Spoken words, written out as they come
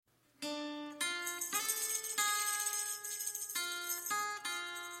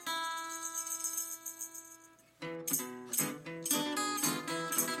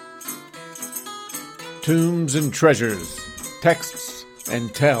Tombs and treasures, texts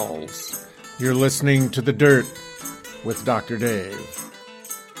and tells. You're listening to The Dirt with Dr. Dave.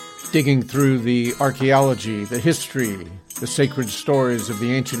 Digging through the archaeology, the history, the sacred stories of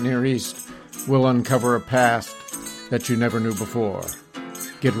the ancient Near East will uncover a past that you never knew before.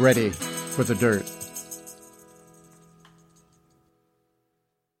 Get ready for The Dirt.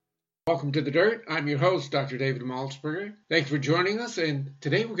 Welcome to The Dirt. I'm your host, Dr. David Maltzberger. Thanks for joining us, and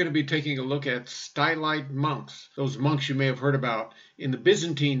today we're going to be taking a look at Stylite monks, those monks you may have heard about in the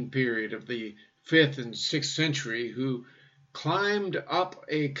Byzantine period of the 5th and 6th century who climbed up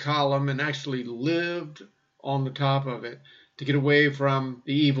a column and actually lived on the top of it to get away from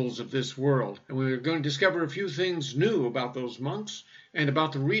the evils of this world. And we're going to discover a few things new about those monks and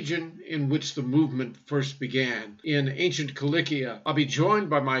about the region in which the movement first began. In ancient Cilicia, I'll be joined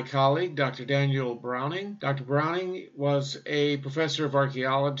by my colleague, Dr. Daniel Browning. Dr. Browning was a professor of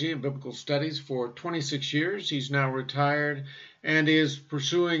archaeology and biblical studies for 26 years. He's now retired and is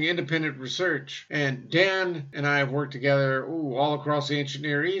pursuing independent research. And Dan and I have worked together all across the ancient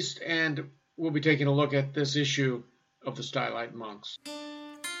Near East, and we'll be taking a look at this issue of the Stylite monks.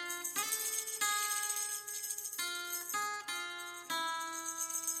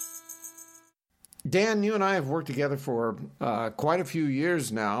 Dan, you and I have worked together for quite a few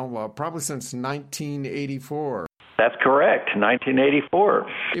years now, probably since 1984. That's correct, 1984.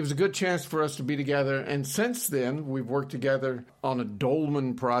 It was a good chance for us to be together, and since then, we've worked together on a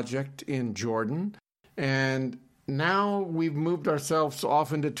dolmen project in Jordan, and now we've moved ourselves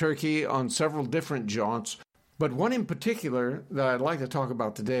off into Turkey on several different jaunts, but one in particular that I'd like to talk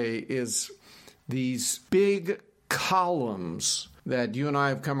about today is these big columns that you and I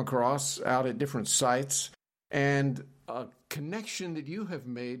have come across out at different sites, and a connection that you have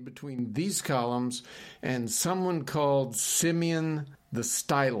made between these columns and someone called Simeon the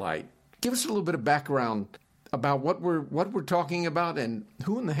Stylite. Give us a little bit of background about what we're talking about, and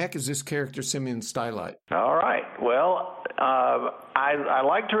who in the heck is this character Simeon Stylite? All right. Well, I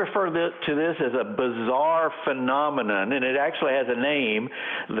like to refer to this as a bizarre phenomenon, and it actually has a name.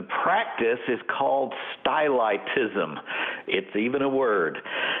 The practice is called stylitism. It's even a word.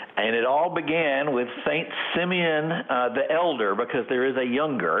 And it all began with Saint Simeon the Elder, because there is a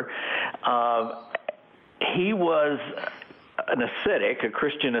younger. He was an ascetic, a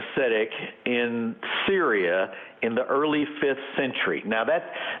Christian ascetic in Syria in the early 5th century. Now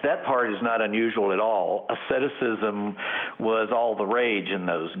that part is not unusual at all. Asceticism was all the rage in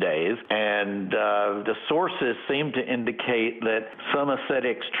those days, and the sources seem to indicate that some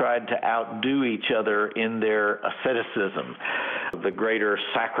ascetics tried to outdo each other in their asceticism. The greater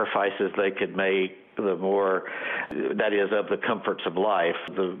sacrifices they could make, the more, that is, of the comforts of life,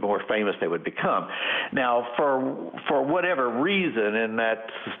 the more famous they would become. Now, for whatever reason, and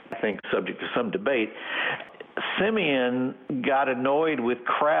that's, I think, subject to some debate, Simeon got annoyed with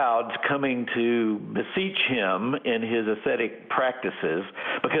crowds coming to beseech him in his ascetic practices,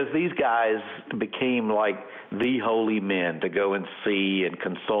 because these guys became like the holy men to go and see and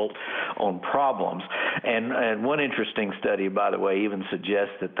consult on problems. And one interesting study, by the way, even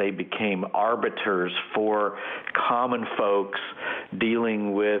suggests that they became arbiters for common folks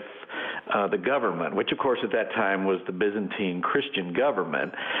dealing with the government, which of course at that time was the Byzantine Christian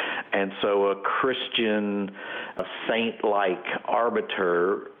government. And so a Christian, saint-like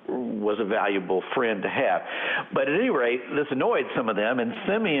arbiter was a valuable friend to have. But at any rate, this annoyed some of them, and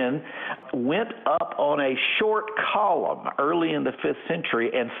Simeon went up on a short column early in the 5th century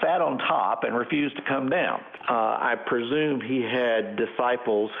and sat on top and refused to come down. I presume he had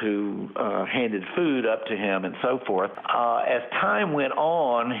disciples who handed food up to him and so forth. As time went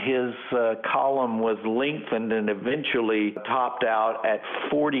on, his column was lengthened and eventually topped out at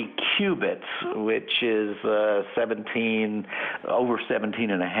 40 cubits, which is over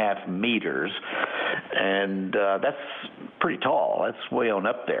 17 and a half meters, and that's pretty tall. That's way on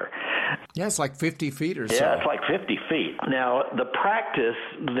up there. Yeah, it's like 50 feet or so. Yeah, it's like 50 feet. Now, the practice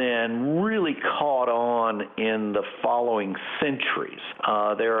then really caught on in the following centuries.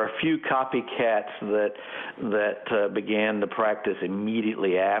 There are a few copycats that began the practice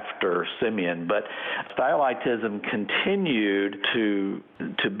immediately after Simeon, but stylitism continued to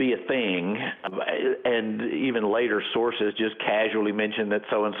be a thing, and even later sources just casually mention that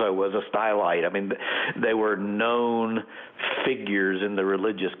so-and-so was a stylite. I mean, they were known figures in the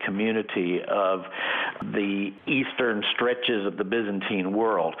religious community of the eastern stretches of the Byzantine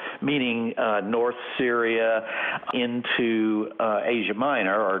world, meaning North Syria into Asia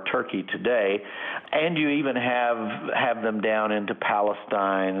Minor, or Turkey today, and you even have them down into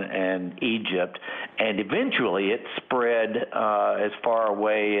Palestine and Egypt, and eventually it spread as far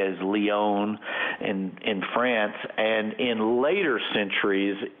away as Lyon in France, and in later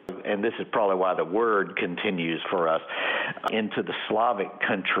centuries, and this is probably why the word continues for us, into the Slavic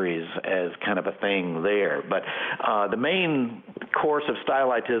countries as kind of a thing there. But the main course of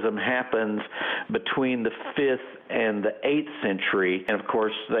Stylitism happens between the 5th and the 8th century, and of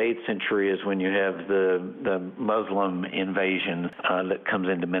course the 8th century is when you have the Muslim invasion that comes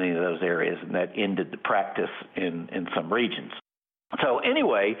into many of those areas, and that ended the practice in some regions. So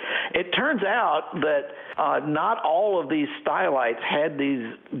anyway, it turns out that not all of these stylites had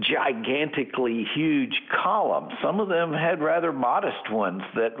these gigantically huge columns. Some of them had rather modest ones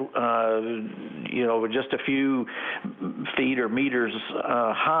that, were just a few feet or meters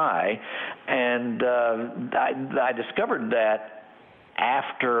high. And I discovered that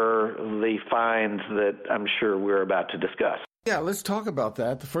after the finds that I'm sure we're about to discuss. Yeah, let's talk about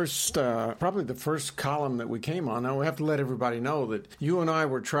that. The first, probably the first column that we came on. Now, we have to let everybody know that you and I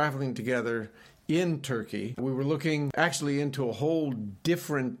were traveling together in Turkey. We were looking actually into a whole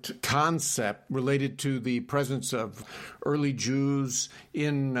different concept related to the presence of early Jews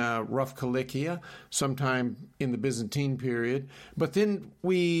in rough Cilicia, sometime in the Byzantine period. But then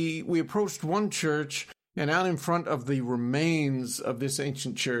we approached one church, and out in front of the remains of this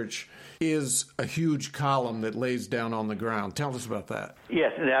ancient church is a huge column that lays down on the ground. Tell us about that.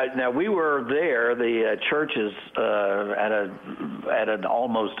 Yes. Now we were there. The church is at an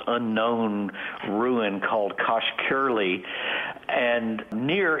almost unknown ruin called Kashkirli, and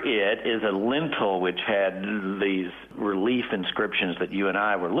near it is a lintel which had these relief inscriptions that you and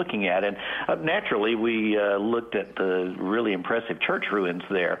I were looking at. And naturally, we looked at the really impressive church ruins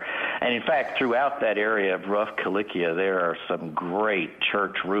there. And in fact, throughout that area of rough Cilicia, there are some great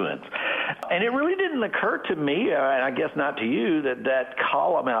church ruins. And it really didn't occur to me, and I guess not to you, that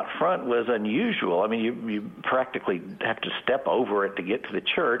column out front was unusual. I mean, you practically have to step over it to get to the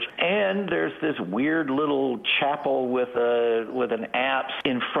church. And there's this weird little chapel with an apse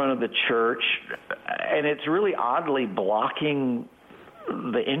in front of the church, and it's really oddly blocking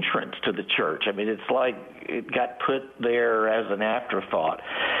the entrance to the church. I mean, it's like it got put there as an afterthought.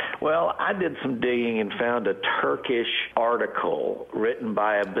 Well, I did some digging and found a Turkish article written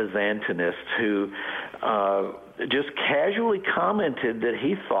by a Byzantinist who just casually commented that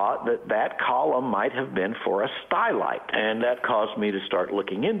he thought that column might have been for a stylite, and that caused me to start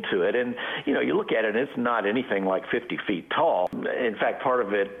looking into it. And you look at it, and it's not anything like 50 feet tall. In fact, part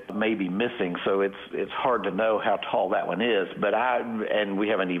of it may be missing, so it's hard to know how tall that one is. But and we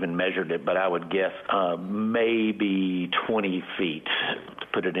haven't even measured it, but I would guess maybe 20 feet, to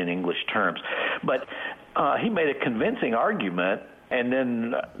put it in English terms. But he made a convincing argument. And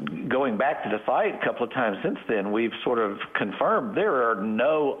then going back to the site a couple of times since then, we've sort of confirmed there are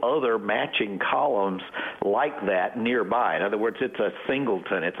no other matching columns like that nearby. In other words, it's a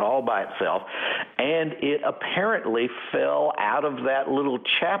singleton. It's all by itself. And it apparently fell out of that little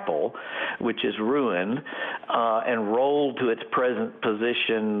chapel, which is ruined, and rolled to its present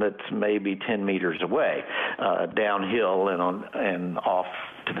position that's maybe 10 meters away, downhill and off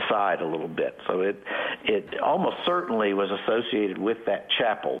to the side a little bit. So it almost certainly was associated with that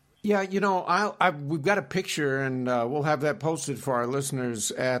chapel. Yeah, we've got a picture, and we'll have that posted for our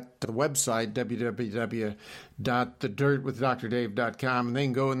listeners at the website, www.thedirtwithdrdave.com, and they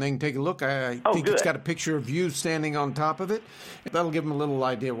can go and they can take a look. I think good. It's got a picture of you standing on top of it. That'll give them a little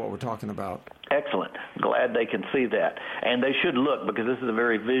idea what we're talking about. Excellent. Glad they can see that. And they should look, because this is a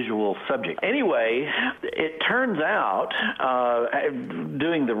very visual subject. Anyway, it turns out,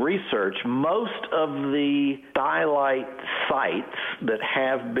 doing the research, most of the stylite sites that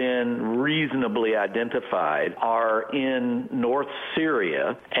have been reasonably identified are in North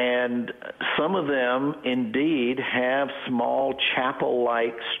Syria, and some of them indeed have small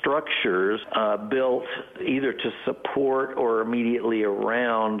chapel-like structures built either to support or immediately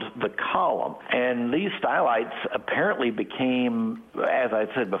around the column. And these stylites apparently became, as I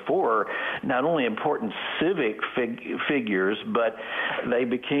said before, not only important civic figures, but they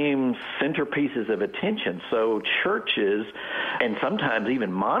became centerpieces of attention. So churches and sometimes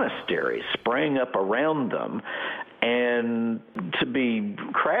even monasteries sprang up around them, and to be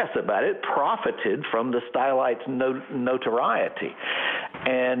crass about it, profited from the stylite's notoriety.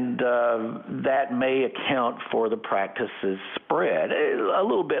 And that may account for the practice's spread. A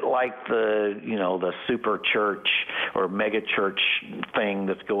little bit like the super church or mega church thing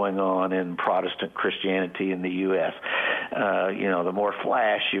that's going on in Protestant Christianity in the U.S. The more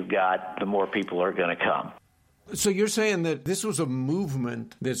flash you've got, the more people are going to come. So you're saying that this was a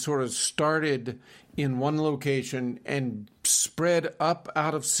movement that sort of started in one location and spread up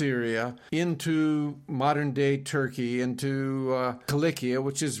out of Syria into modern-day Turkey, into Cilicia,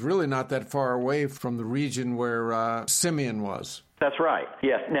 which is really not that far away from the region where Simeon was. That's right.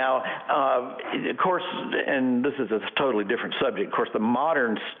 Yes. Now, of course, and this is a totally different subject, of course, the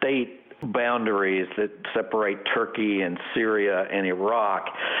modern state boundaries that separate Turkey and Syria and Iraq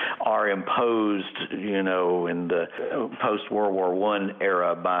are imposed, in the post-World War I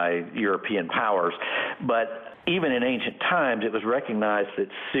era by European powers. But even in ancient times, it was recognized that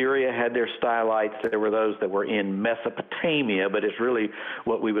Syria had their stylites. There were those that were in Mesopotamia, but it's really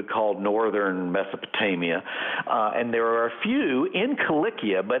what we would call northern Mesopotamia. And there are a few in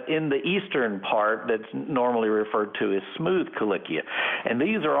Cilicia, but in the eastern part that's normally referred to as smooth Cilicia. And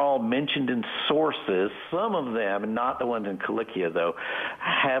these are all mentioned in sources. Some of them, not the ones in Cilicia, though,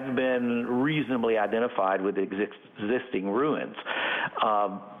 have been reasonably identified with existing ruins.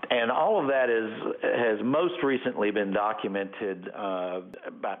 And all of that has most recently been documented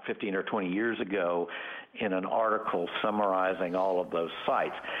about 15 or 20 years ago in an article summarizing all of those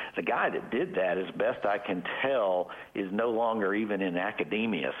sites. The guy that did that, as best I can tell, is no longer even in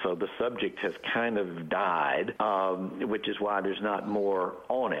academia, so the subject has kind of died, which is why there's not more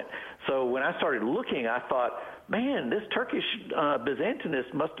on it. So when I started looking, I thought, man, this Turkish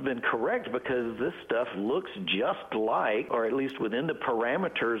Byzantinist must have been correct, because this stuff looks just like, or at least within the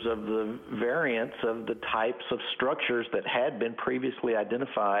parameters of the variants of the types of structures that had been previously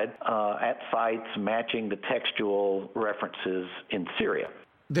identified at sites matching the textual references in Syria.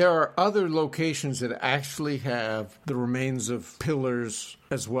 There are other locations that actually have the remains of pillars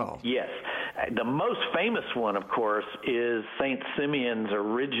as well. Yes. The most famous one, of course, is St. Simeon's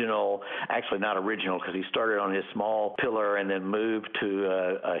original, actually not original because he started on his small pillar and then moved to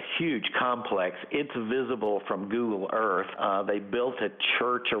a huge complex. It's visible from Google Earth. They built a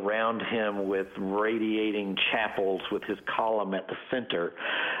church around him with radiating chapels with his column at the center.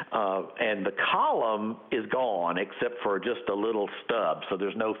 And the column is gone except for just a little stub, so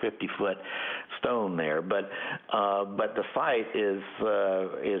there's no 50-foot stone there. But the site is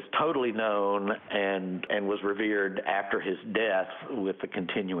totally known and was revered after his death with the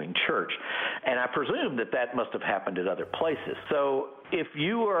continuing church. And I presume that must have happened at other places. So if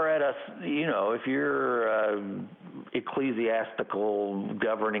you are at if you're ecclesiastical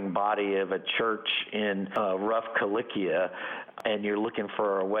governing body of a church in rough Cilicia and you're looking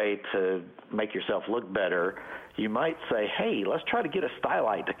for a way to make yourself look better, you might say, hey, let's try to get a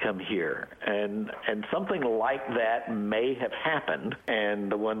Stylite to come here. And something like that may have happened,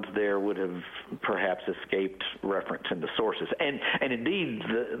 and the ones there would have perhaps escaped reference in the sources. And indeed,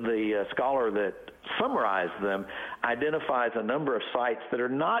 the scholar that summarized them identifies a number of sites that are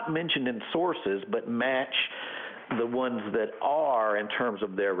not mentioned in sources but match the ones that are in terms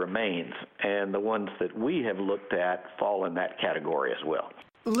of their remains. And the ones that we have looked at fall in that category as well.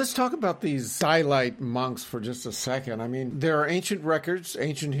 Let's talk about these Stylite monks for just a second. I mean, there are ancient records,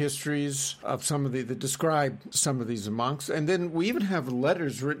 ancient histories of that describe some of these monks. And then we even have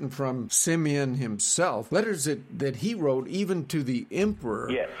letters written from Simeon himself, letters that he wrote even to the emperor.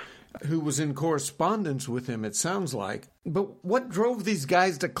 Yes. Who was in correspondence with him, it sounds like. But what drove these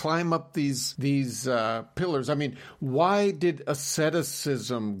guys to climb up these pillars? I mean, why did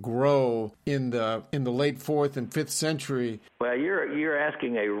asceticism grow in the late 4th and 5th century? Well, you're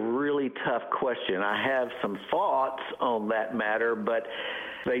asking a really tough question. I have some thoughts on that matter, but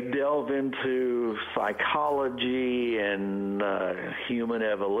they delve into psychology and human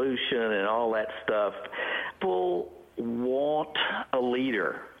evolution and all that stuff. People want a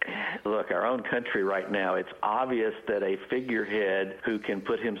leader. Look, our own country right now, it's obvious that a figurehead who can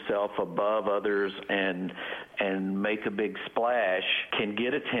put himself above others and make a big splash can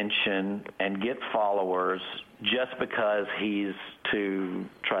get attention and get followers just because he's, to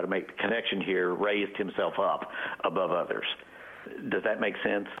try to make the connection here, raised himself up above others. Does that make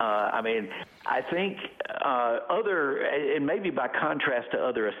sense? I think and maybe by contrast to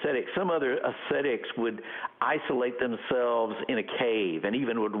other ascetics, some other ascetics would isolate themselves in a cave and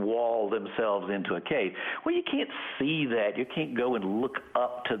even would wall themselves into a cave. Well, you can't see that. You can't go and look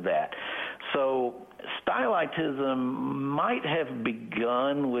up to that. So Stylitism might have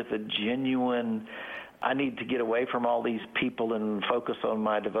begun with a genuine I need to get away from all these people and focus on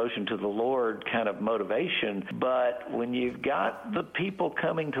my devotion to the Lord kind of motivation. But when you've got the people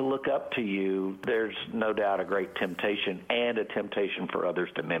coming to look up to you, there's no doubt a great temptation and a temptation for others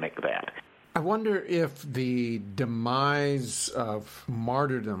to mimic that. I wonder if the demise of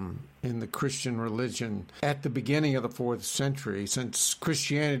martyrdom in the Christian religion at the beginning of the 4th century, since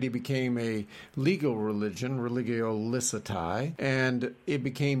Christianity became a legal religion, religio licitae, and it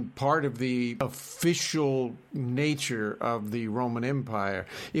became part of the official nature of the Roman Empire,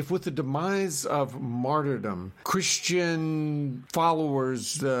 if with the demise of martyrdom, Christian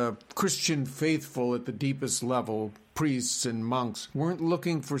followers, the Christian faithful at the deepest level, priests and monks, weren't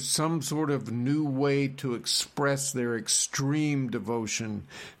looking for some sort of new way to express their extreme devotion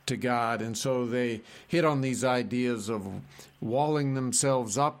to God. And so they hit on these ideas of walling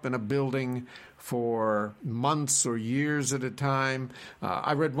themselves up in a building for months or years at a time.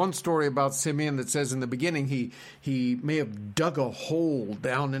 I read one story about Simeon that says in the beginning he may have dug a hole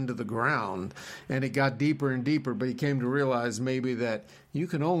down into the ground, and it got deeper and deeper, but he came to realize maybe that you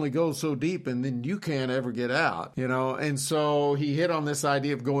can only go so deep and then you can't ever get out, and so he hit on this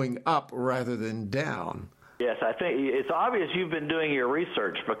idea of going up rather than down. Yes, I think it's obvious you've been doing your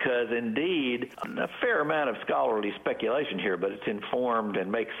research, because indeed a fair amount of scholarly speculation here, but it's informed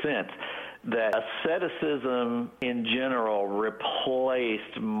and makes sense, that asceticism in general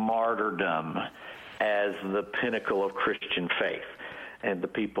replaced martyrdom as the pinnacle of Christian faith and the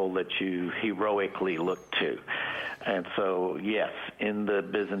people that you heroically look to. And so, yes, in the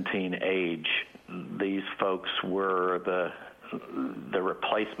Byzantine age, these folks were the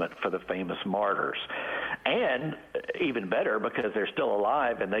replacement for the famous martyrs. And even better, because they're still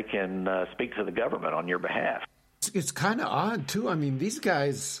alive and they can speak to the government on your behalf. It's kind of odd, too. I mean, these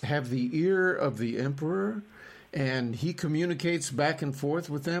guys have the ear of the emperor, and he communicates back and forth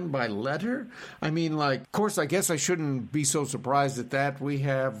with them by letter. I mean, of course, I guess I shouldn't be so surprised at that. We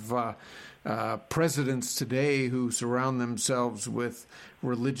have presidents today who surround themselves with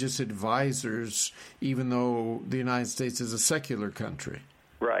religious advisors, even though the United States is a secular country.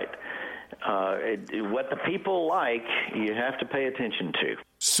 Right. What the people like, you have to pay attention to.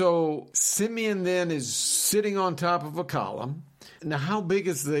 So Simeon then is sitting on top of a column. Now, how big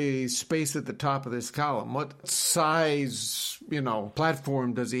is the space at the top of this column? What size,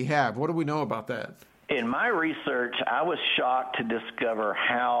 platform does he have? What do we know about that? In my research, I was shocked to discover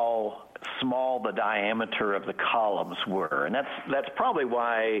how small the diameter of the columns were. And that's probably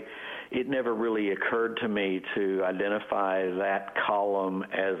why it never really occurred to me to identify that column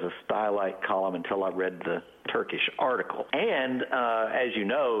as a Stylite column until I read the Turkish article. And as you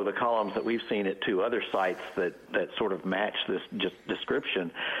know, the columns that we've seen at two other sites that sort of match this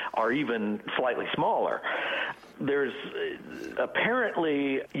description are even slightly smaller. There's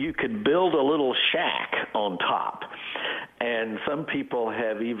apparently you could build a little shack on top. And some people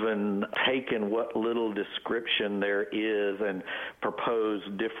have even taken what little description there is and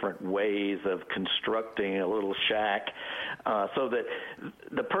proposed different ways of constructing a little shack so that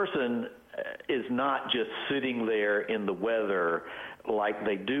the person is not just sitting there in the weather like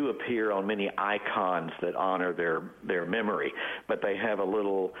they do appear on many icons that honor their memory, but they have a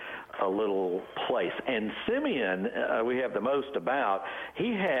little place. And Simeon, we have the most about,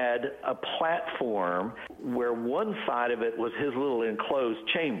 he had a platform where one side of it was his little enclosed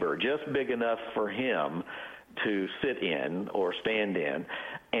chamber, just big enough for him to sit in or stand in,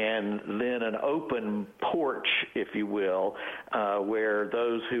 and then an open porch, if you will, where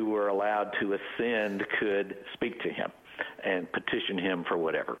those who were allowed to ascend could speak to him and petition him for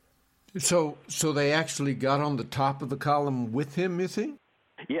whatever. So they actually got on the top of the column with him, you think?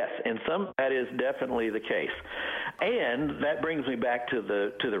 Yes, and that is definitely the case. And that brings me back to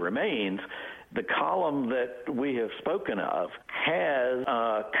the remains. The column that we have spoken of has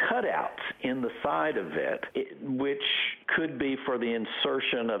cutouts in the side of it, which could be for the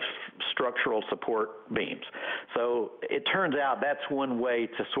insertion of structural support beams. So it turns out that's one way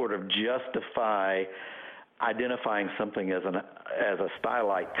to sort of justify identifying something as a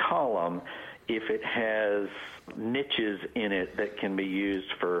Stylite column if it has niches in it that can be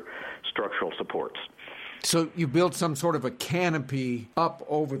used for structural supports. So you build some sort of a canopy up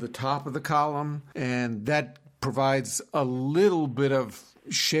over the top of the column, and that provides a little bit of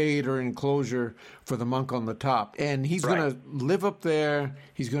shade or enclosure for the monk on the top. And he's Right. going to live up there.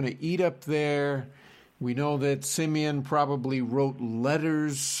 He's going to eat up there. We know that Simeon probably wrote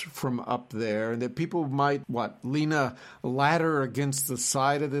letters from up there, and that people might, lean a ladder against the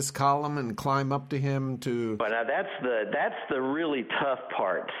side of this column and climb up to him to... But now that's the really tough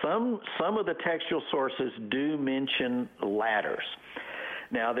part. Some of the textual sources do mention ladders.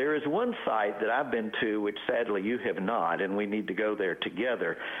 Now, there is one site that I've been to, which sadly you have not, and we need to go there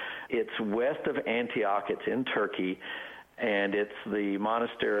together. It's west of Antioch. It's in Turkey, and it's the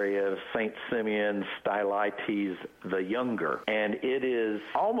monastery of St. Simeon Stylites the Younger. And it is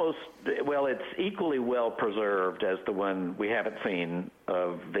it's equally well preserved as the one we haven't seen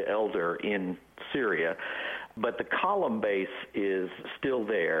of the elder in Syria, but the column base is still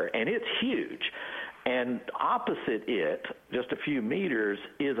there, and it's huge. And opposite it, just a few meters,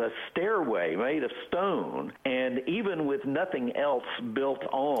 is a stairway made of stone. And even with nothing else built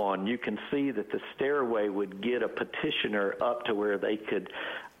on, you can see that the stairway would get a petitioner up to where they could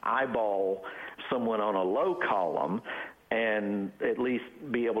eyeball someone on a low column and at least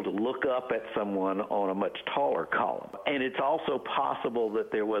be able to look up at someone on a much taller column. And it's also possible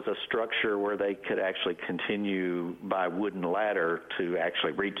that there was a structure where they could actually continue by wooden ladder to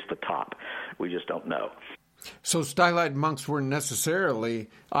actually reach the top. We just don't know. So Stylite monks weren't necessarily,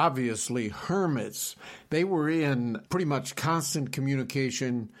 obviously, hermits. They were in pretty much constant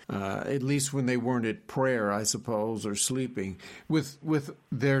communication, at least when they weren't at prayer, I suppose, or sleeping, with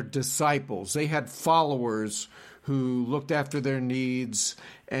their disciples. They had followers who looked after their needs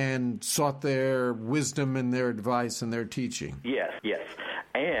and sought their wisdom and their advice and their teaching. Yes.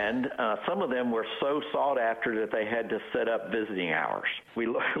 And some of them were so sought after that they had to set up visiting hours. We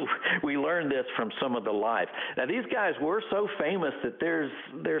learned this from some of the life. Now, these guys were so famous that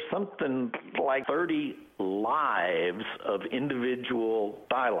there's something like 30 lives of individual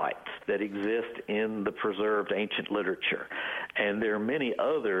stylites that exist in the preserved ancient literature. And there are many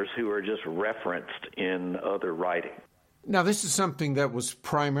others who are just referenced in other writing. Now, this is something that was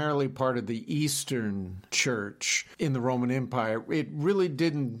primarily part of the Eastern Church in the Roman Empire. It really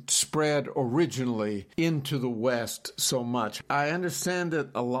didn't spread originally into the West so much. I understand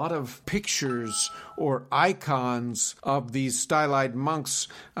that a lot of pictures or icons of these Stylite monks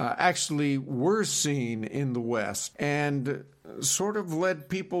actually were seen in the West and sort of led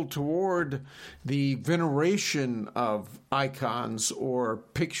people toward the veneration of icons or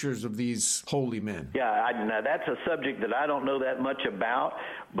pictures of these holy men. Yeah, now that's a subject that I don't know that much about,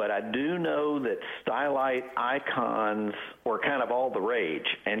 but I do know that Stylite icons were kind of all the rage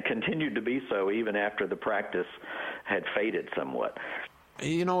and continued to be so even after the practice had faded somewhat.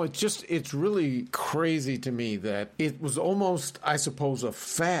 You know, it's really crazy to me that it was almost, I suppose, a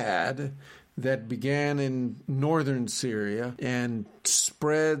fad that began in northern Syria and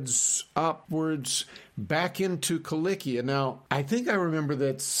spreads upwards back into Cilicia. Now, I think I remember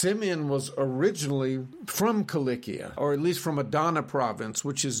that Simeon was originally from Cilicia, or at least from Adana province,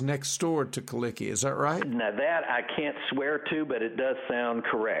 which is next door to Cilicia. Is that right? Now, that I can't swear to, but it does sound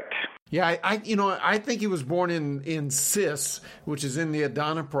correct. Yeah, I think he was born in Sis, which is in the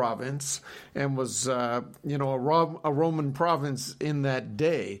Adana province, and was, a Roman province in that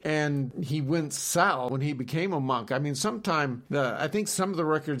day. And he went south when he became a monk. I mean, I think some of the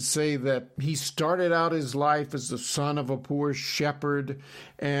records say that he started out his life as the son of a poor shepherd,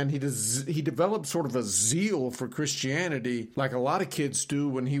 and he developed sort of a zeal for Christianity, like a lot of kids do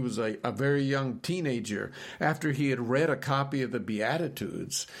when he was a very young teenager, after he had read a copy of the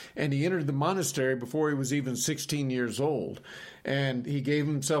Beatitudes. And he entered the monastery before he was even 16 years old. And he gave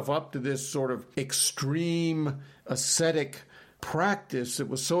himself up to this sort of extreme ascetic practice that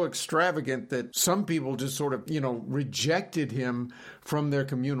was so extravagant that some people just sort of, rejected him from their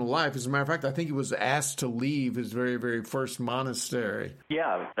communal life. As a matter of fact, I think he was asked to leave his very, very first monastery.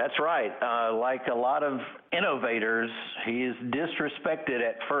 Yeah, that's right. Like a lot of innovators, he is disrespected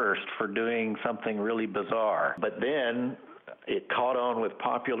at first for doing something really bizarre. But then it caught on with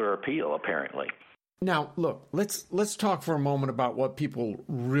popular appeal, apparently. Now, look, let's talk for a moment about what people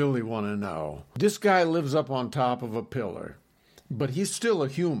really want to know. This guy lives up on top of a pillar, but he's still a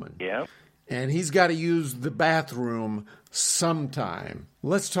human. Yeah. And he's got to use the bathroom sometime.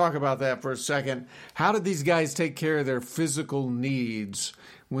 Let's talk about that for a second. How did these guys take care of their physical needs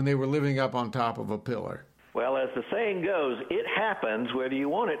when they were living up on top of a pillar? Well, as the saying goes, it happens whether you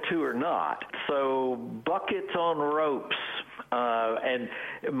want it to or not. So buckets on ropes. And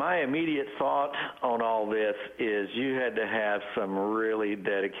my immediate thought on all this is you had to have some really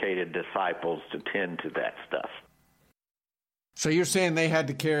dedicated disciples to tend to that stuff. So you're saying they had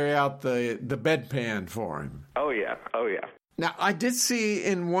to carry out the bedpan for him? Oh yeah. Now, I did see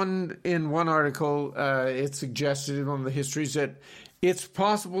in one article, it suggested in one of the histories that it's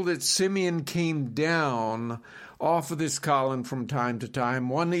possible that Simeon came down off of this column from time to time.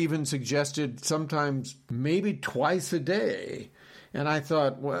 One even suggested sometimes maybe twice a day. And I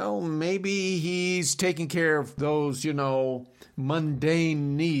thought, well, maybe he's taking care of those,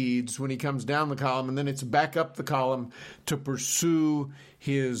 mundane needs when he comes down the column, and then it's back up the column to pursue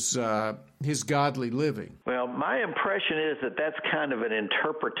his godly living. Well, my impression is that that's kind of an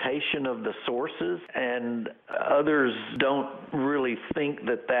interpretation of the sources, and others don't really think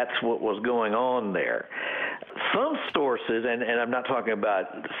that that's what was going on there. Some sources, and I'm not talking about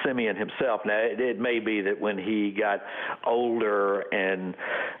Simeon himself. Now, it may be that when he got older and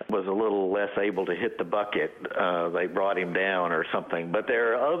was a little less able to hit the bucket, they brought him down or something. But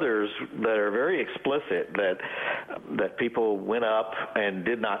there are others that are very explicit that people went up and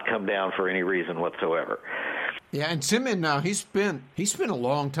did not come down for any reason whatsoever. Yeah, and Simeon now, he spent a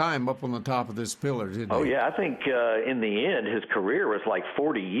long time up on the top of this pillar, didn't he? Oh, yeah. I think in the end, his career was like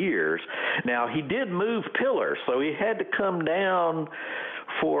 40 years. Now, he did move pillars, so he had to come down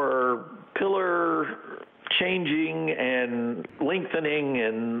for pillar changing and lengthening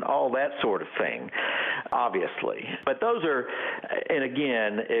and all that sort of thing, obviously. But those are, and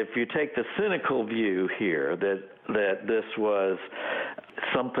again, if you take the cynical view here that this was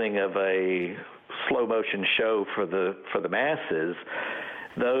something of a slow motion show for the masses,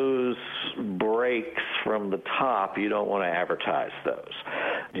 those breaks from the top, you don't want to advertise those.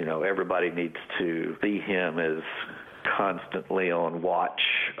 Everybody needs to see him as constantly on watch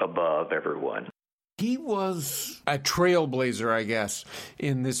above everyone. He was a trailblazer, I guess,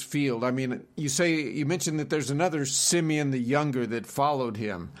 in this field. I mean, you mentioned that there's another Simeon the Younger that followed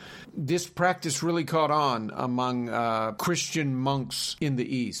him. This practice really caught on among Christian monks in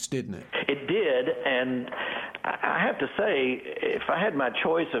the East, didn't it? It did, and I have to say, if I had my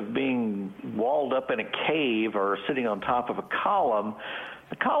choice of being walled up in a cave or sitting on top of a column,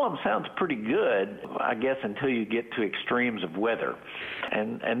 the column sounds pretty good, I guess, until you get to extremes of weather.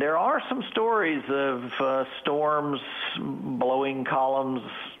 And there are some stories of storms blowing columns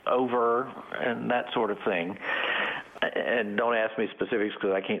over and that sort of thing. And don't ask me specifics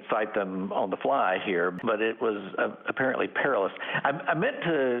because I can't cite them on the fly here, but it was apparently perilous. I meant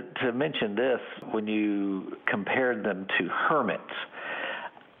to mention this when you compared them to hermits.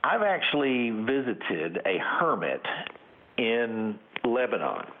 I've actually visited a hermit in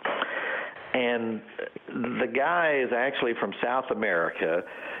Lebanon, and the guy is actually from South America,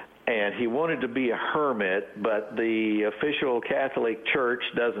 and he wanted to be a hermit, but the official Catholic Church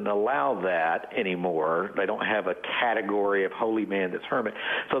doesn't allow that anymore. They don't have a category of holy man that's hermit.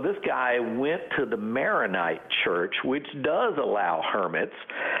 So this guy went to the Maronite Church, which does allow hermits,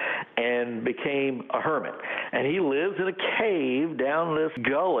 and became a hermit. And he lives in a cave down this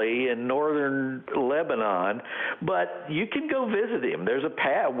gully in northern Lebanon, but you can go visit him. There's a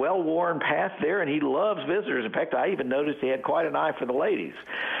path, well-worn path there, and he loves visitors. In fact, I even noticed he had quite an eye for the ladies.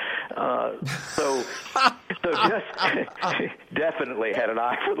 So just definitely had an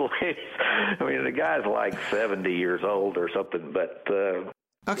eye for the ladies. I mean, the guy's like 70 years old or something, but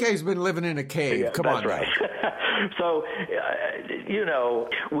okay, he's been living in a cave. Yeah, Come that's on, right. So,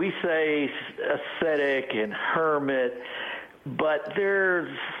 we say ascetic and hermit, but there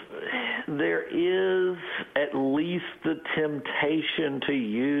is at least the temptation to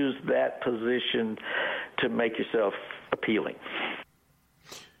use that position to make yourself appealing.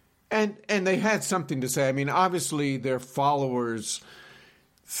 And they had something to say. I mean, obviously their followers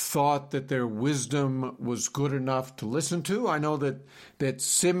thought that their wisdom was good enough to listen to. I know that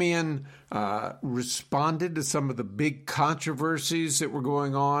Simeon responded to some of the big controversies that were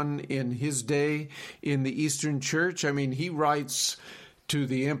going on in his day in the Eastern Church. I mean, he writes to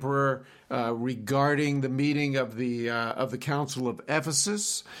the emperor regarding the meeting of the Council of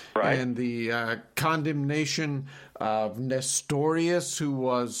Ephesus, right, and the condemnation of Nestorius, who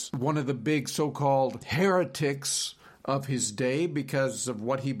was one of the big so-called heretics of his day because of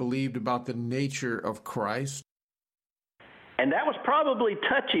what he believed about the nature of Christ. And that was probably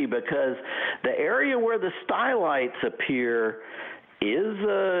touchy because the area where the Stylites appear is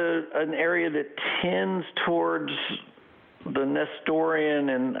an area that tends towards the Nestorian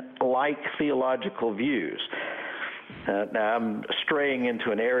and like theological views. Now, I'm straying into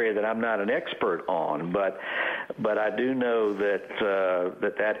an area that I'm not an expert on, but I do know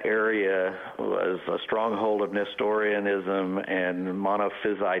that area was a stronghold of Nestorianism and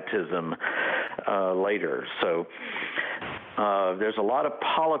monophysitism later. So there's a lot of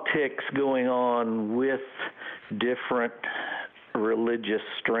politics going on with different religious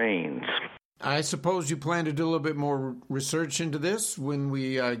strains. I suppose you plan to do a little bit more research into this when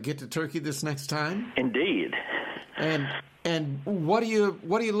we get to Turkey this next time? Indeed. And what are you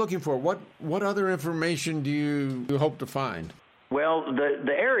looking for? What other information do you hope to find? Well,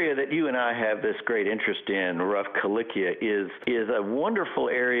 the area that you and I have this great interest in, rough Cilicia, is a wonderful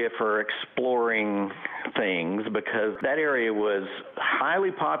area for exploring things because that area was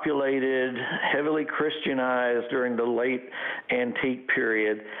highly populated, heavily Christianized during the late antique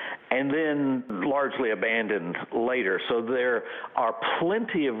period, and then largely abandoned later. So there are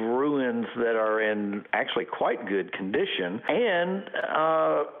plenty of ruins that are in actually quite good condition and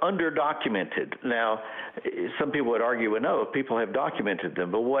underdocumented. Now, some people would argue, well, no, people have documented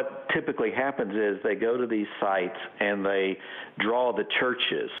them, but what typically happens is they go to these sites and they draw the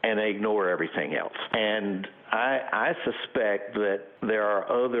churches and they ignore everything else. And I suspect that there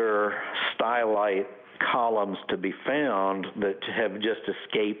are other Stylite columns to be found that have just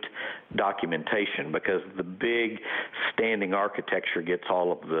escaped documentation because the big standing architecture gets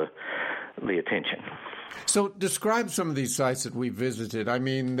all of the attention. So describe some of these sites that we visited. I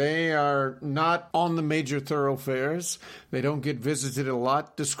mean, they are not on the major thoroughfares. They don't get visited a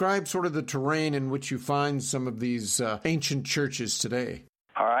lot. Describe sort of the terrain in which you find some of these ancient churches today.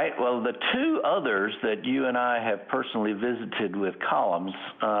 All right. Well, the two others that you and I have personally visited with columns,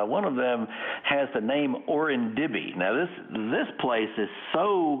 one of them has the name Orindibi. Now, this place is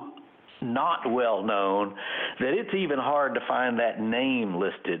so not well known that it's even hard to find that name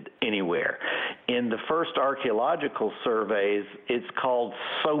listed anywhere. In the first archaeological surveys, it's called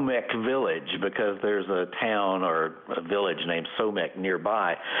Somek Village because there's a town or a village named Somek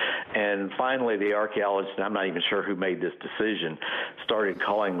nearby. And finally, the archaeologists, and I'm not even sure who made this decision, started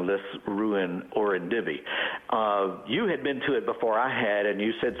calling this ruin Orindibi. You had been to it before I had, and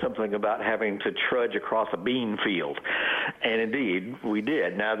you said something about having to trudge across a bean field. And indeed, we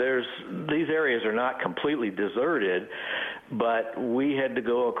did. Now, these areas are not completely deserted, but we had to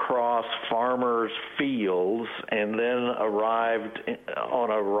go across farmers' fields and then arrived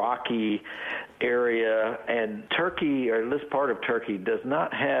on a rocky area. And Turkey, or this part of Turkey, does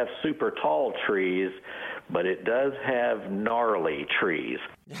not have super tall trees, but it does have gnarly trees.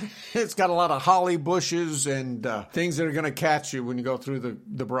 It's got a lot of holly bushes and things that are going to catch you when you go through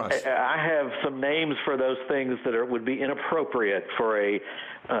the brush. I have some names for those things that would be inappropriate for a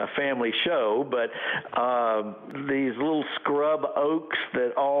family show, but these little scrub oaks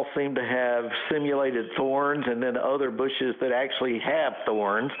that all seem to have simulated thorns, and then other bushes that actually have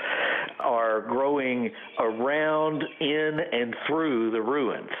thorns, are growing around, in, and through the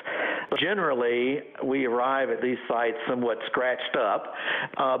ruins. Generally, we arrive at these sites somewhat scratched up,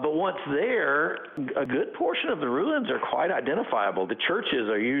 but once there, a good portion of the ruins are quite identifiable. The churches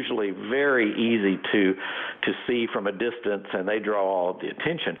are usually very easy to see from a distance, and they draw all of the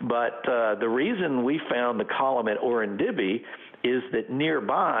attention. But the reason we found the column at Orindibi is that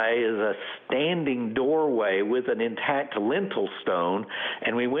nearby is a standing doorway with an intact lintel stone,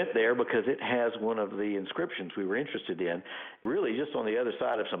 and we went there because it has one of the inscriptions we were interested in. Really, just on the other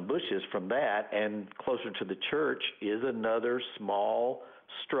side of some bushes from that and closer to the church is another small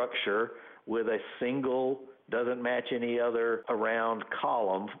structure with a single, doesn't match any other around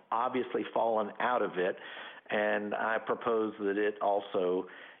column, obviously fallen out of it, and I propose that it also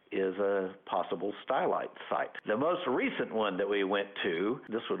is a possible Stylite site. The most recent one that we went to,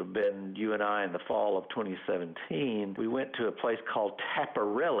 this would have been you and I in the fall of 2017, we went to a place called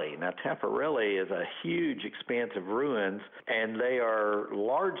Tapparelli. Now, Tapparelli is a huge expanse of ruins, and they are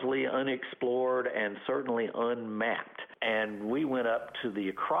largely unexplored and certainly unmapped. And we went up to the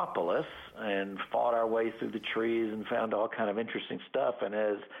Acropolis and fought our way through the trees and found all kind of interesting stuff. And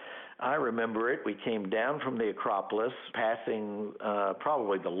as I remember it, we came down from the Acropolis, passing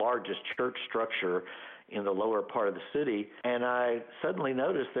probably the largest church structure in the lower part of the city, and I suddenly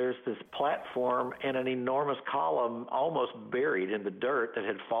noticed there's this platform and an enormous column almost buried in the dirt that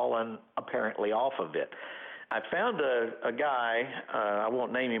had fallen apparently off of it. I found a guy, I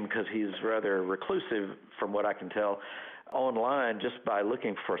won't name him because he's rather reclusive from what I can tell, online just by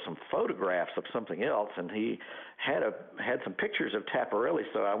looking for some photographs of something else, and he had some pictures of Tapparelli,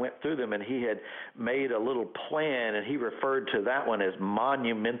 so I went through them, and he had made a little plan, and he referred to that one as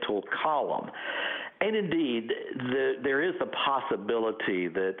monumental column. And indeed, there is a possibility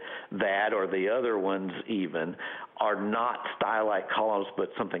that or the other ones even are not Stylite columns but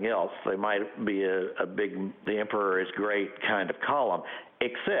something else. They might be a big, the emperor is great kind of column,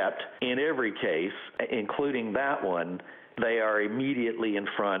 except in every case, including that one, they are immediately in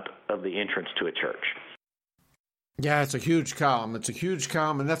front of the entrance to a church. Yeah, it's a huge column. It's a huge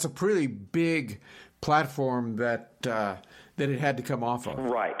column, and that's a pretty big platform that it had to come off of.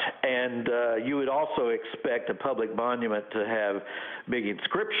 Right, and you would also expect a public monument to have big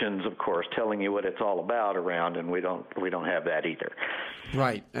inscriptions, of course, telling you what it's all about around, and we don't have that either.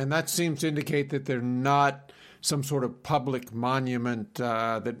 Right, and that seems to indicate that they're not some sort of public monument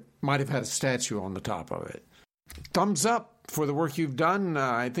that might have had a statue on the top of it. Thumbs up for the work you've done.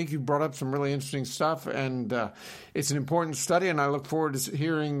 I think you brought up some really interesting stuff, and it's an important study, and I look forward to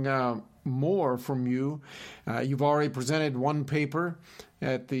hearing more from you. You've already presented one paper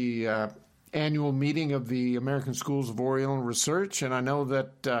at the annual meeting of the American Schools of Oriental Research, and I know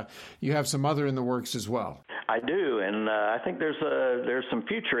that you have some other in the works as well. I do, and I think there's some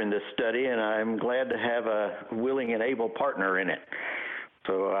future in this study, and I'm glad to have a willing and able partner in it.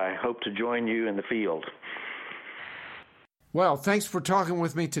 So I hope to join you in the field. Well, thanks for talking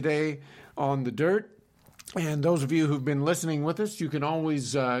with me today on The Dirt. And those of you who've been listening with us, you can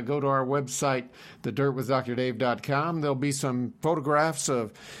always go to our website, thedirtwithdrdave.com. There'll be some photographs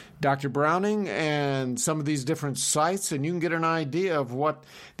of Dr. Browning and some of these different sites, and you can get an idea of what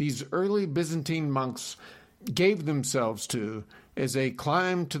these early Byzantine monks gave themselves to as they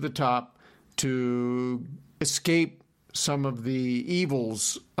climbed to the top to escape some of the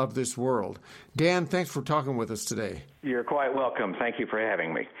evils of this world. Dan, thanks for talking with us today. You're quite welcome. Thank you for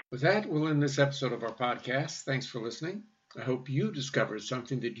having me. With that, we'll end this episode of our podcast. Thanks for listening. I hope you discovered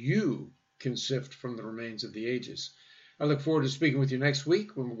something that you can sift from the remains of the ages. I look forward to speaking with you next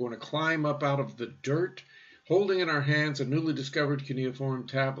week when we're going to climb up out of the dirt, holding in our hands a newly discovered cuneiform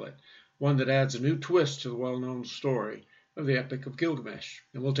tablet, one that adds a new twist to the well-known story of the Epic of Gilgamesh.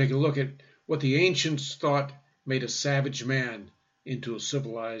 And we'll take a look at what the ancients thought made a savage man into a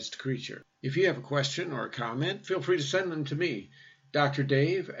civilized creature. If you have a question or a comment, feel free to send them to me, Dr.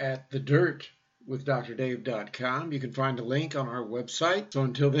 Dave at thedirtwithdrdave.com. You can find a link on our website. So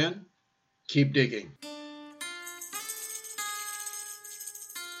until then, keep digging.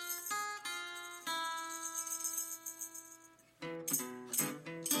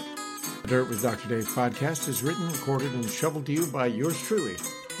 The Dirt with Dr. Dave podcast is written, recorded, and shoveled to you by yours truly,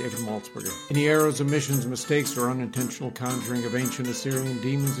 David Maltzberger. Any errors, omissions, mistakes, or unintentional conjuring of ancient Assyrian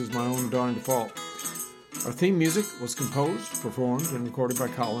demons is my own darned fault. Our theme music was composed, performed, and recorded by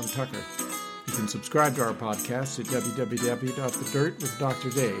Colin Tucker. You can subscribe to our podcast at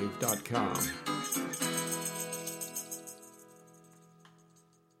www.thedirtwithdrdave.com.